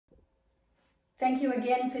Thank you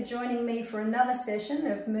again for joining me for another session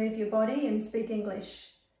of Move Your Body and Speak English.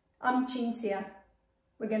 I'm Cinzia.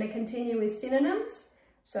 We're going to continue with synonyms,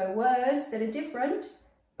 so words that are different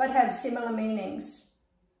but have similar meanings.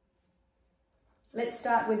 Let's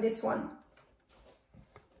start with this one.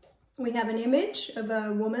 We have an image of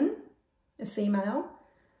a woman, a female,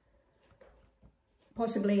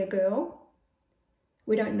 possibly a girl.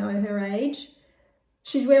 We don't know her age.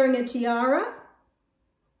 She's wearing a tiara,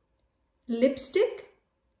 lipstick,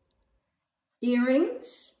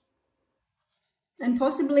 earrings, and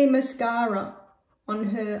possibly mascara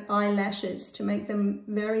on her eyelashes to make them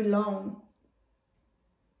very long.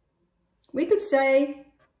 We could say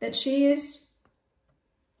that she is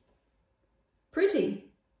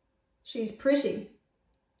pretty. She's pretty.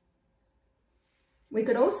 We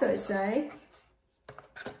could also say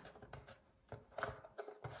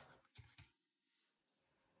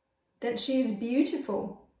that she's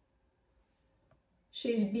beautiful.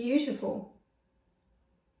 She's beautiful.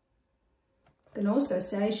 You can also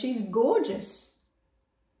say she's gorgeous.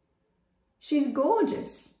 She's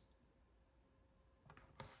gorgeous.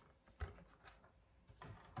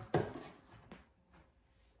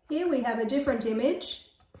 Here we have a different image.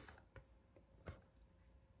 You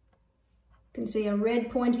can see a red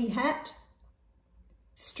pointy hat,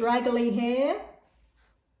 straggly hair,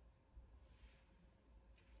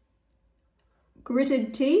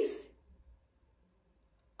 gritted teeth,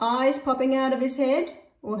 eyes popping out of his head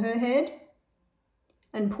or her head,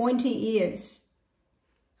 and pointy ears.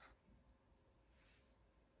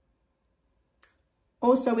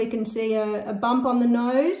 Also, we can see a bump on the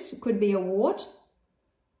nose. It could be a wart.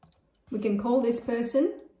 We can call this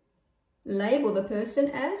person, label the person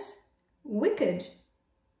as wicked.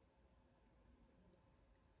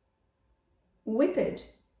 Wicked.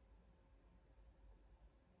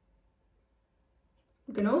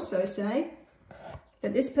 We can also say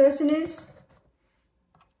that this person is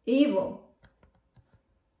evil.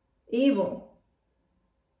 Evil.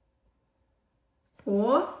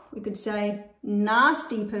 Or we could say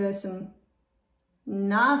nasty person.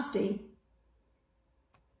 Nasty.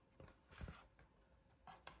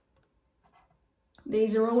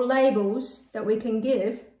 These are all labels that we can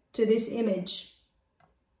give to this image.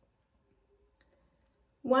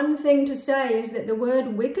 One thing to say is that the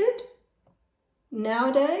word wicked,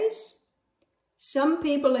 nowadays, some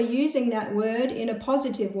people are using that word in a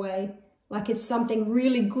positive way, like it's something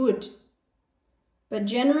really good. But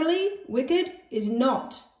generally, wicked is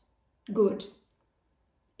not good.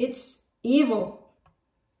 It's evil,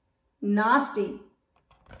 nasty.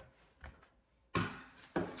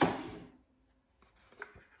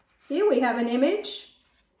 Here we have an image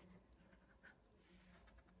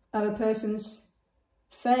of a person's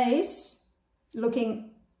face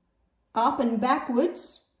looking up and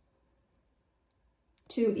backwards,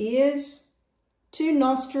 2 ears, 2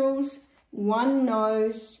 nostrils, 1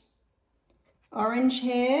 nose, orange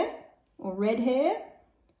hair or red hair,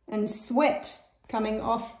 and sweat coming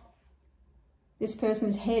off this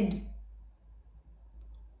person's head,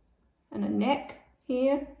 and a neck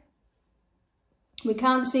here. We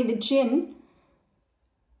can't see the chin.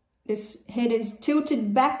 This head is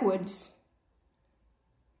tilted backwards.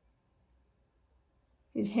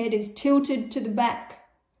 His head is tilted to the back,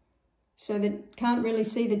 so that can't really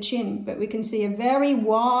see the chin, but we can see a very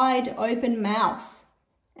wide open mouth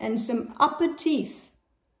and some upper teeth,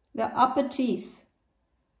 the upper teeth.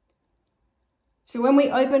 So when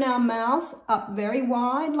we open our mouth up very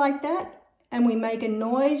wide like that, and we make a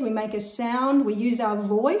noise, we make a sound, we use our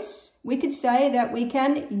voice, we could say that we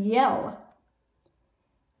can yell.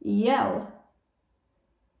 Yell.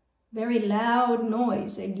 Very loud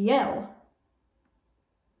noise, a yell.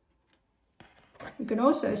 We can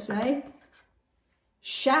also say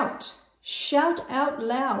shout. Shout out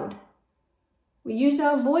loud. We use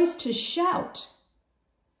our voice to shout.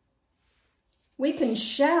 We can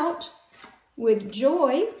shout with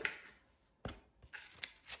joy.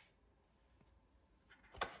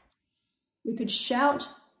 We could shout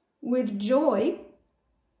with joy,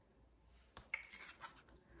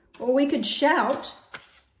 or we could shout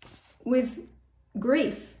with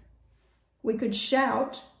grief. We could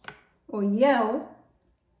shout or yell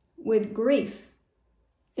with grief.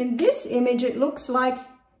 In this image, it looks like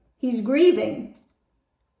he's grieving.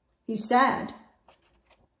 He's sad,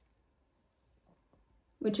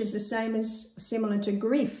 which is the same as similar to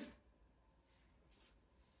grief.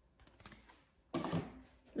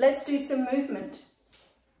 Let's do some movement.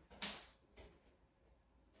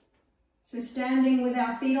 So standing with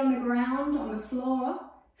our feet on the ground, on the floor,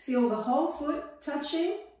 feel the whole foot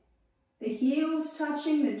touching, the heels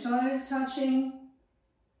touching, the toes touching,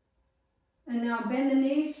 and now bend the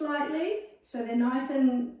knees slightly so they're nice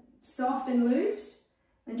and soft and loose.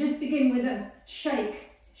 And just begin with a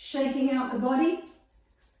shake, shaking out the body,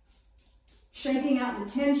 shaking out the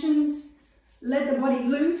tensions. Let the body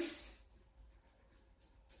loose.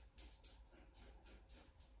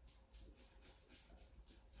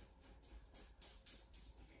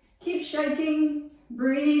 Keep shaking,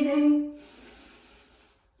 breathing.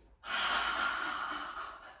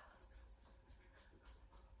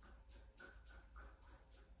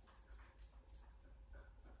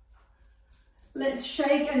 Let's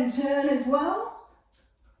shake and turn as well.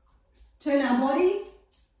 Turn our body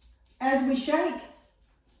as we shake.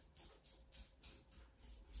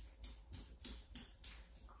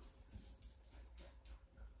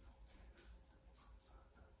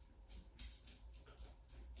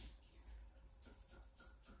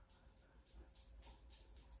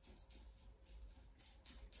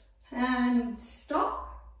 And stop.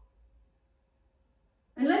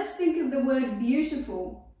 And let's think of the word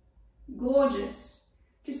beautiful. Gorgeous.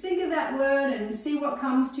 Just think of that word and see what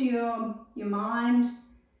comes to your mind.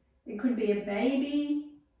 It could be a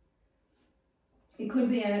baby. It could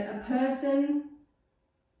be a person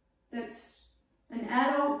that's an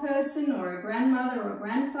adult person, or a grandmother or a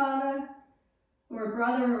grandfather, or a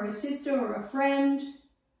brother or a sister or a friend.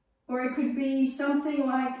 Or it could be something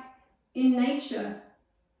like in nature.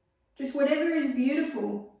 Just whatever is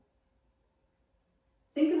beautiful.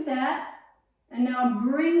 Think of that. And now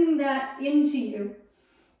bring that into you.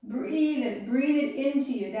 Breathe it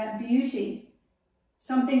into you, that beauty.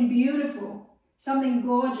 Something beautiful, something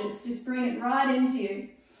gorgeous. Just bring it right into you.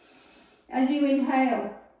 As you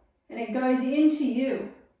inhale, and it goes into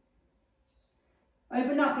you.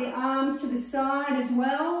 Open up the arms to the side as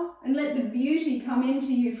well, and let the beauty come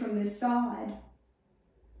into you from the side.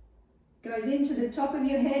 Goes into the top of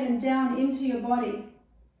your head and down into your body.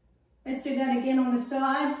 Let's do that again on the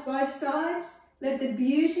sides, both sides. Let the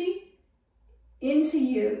beauty into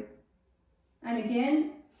you. And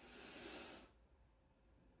again.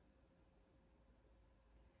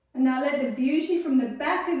 And now let the beauty from the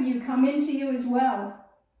back of you come into you as well.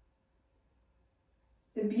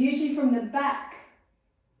 The beauty from the back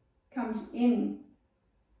comes in.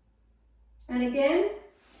 And again.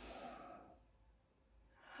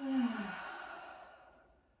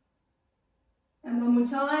 And one more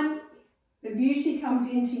time. The beauty comes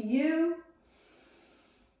into you.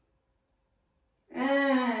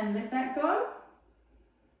 And let that go.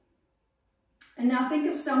 And now think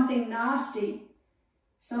of something nasty,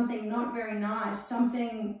 something not very nice,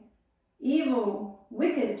 something evil,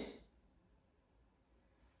 wicked.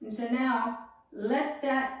 And so now let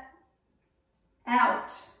that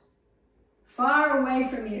out, far away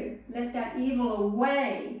from you. Let that evil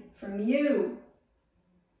away from you.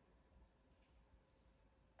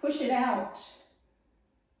 Push it out.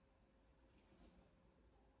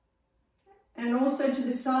 And also to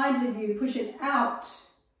the sides of you, push it out.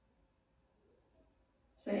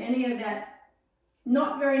 So any of that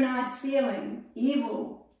not very nice feeling,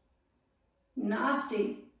 evil,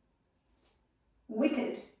 nasty,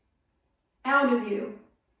 wicked, out of you.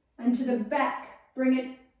 And to the back, bring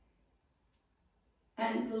it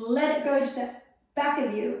and let it go to the back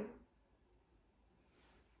of you.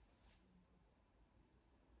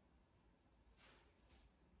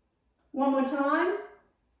 One more time.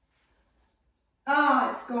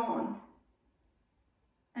 Ah, it's gone.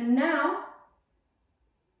 And now,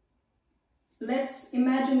 let's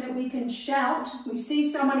imagine that we can shout. We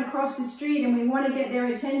see someone across the street and we want to get their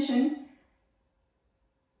attention.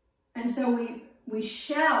 And so we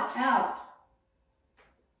shout out.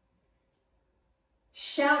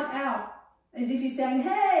 Shout out as if you're saying,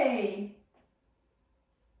 hey!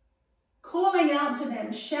 Calling out to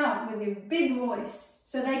them, shout with your big voice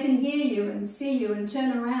so they can hear you and see you and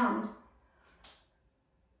turn around.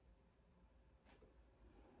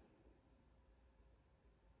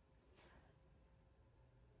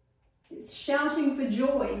 It's shouting for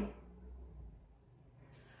joy.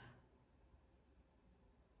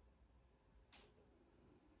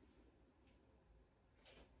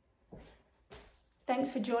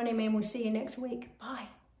 Thanks for joining me, and we'll see you next week. Bye.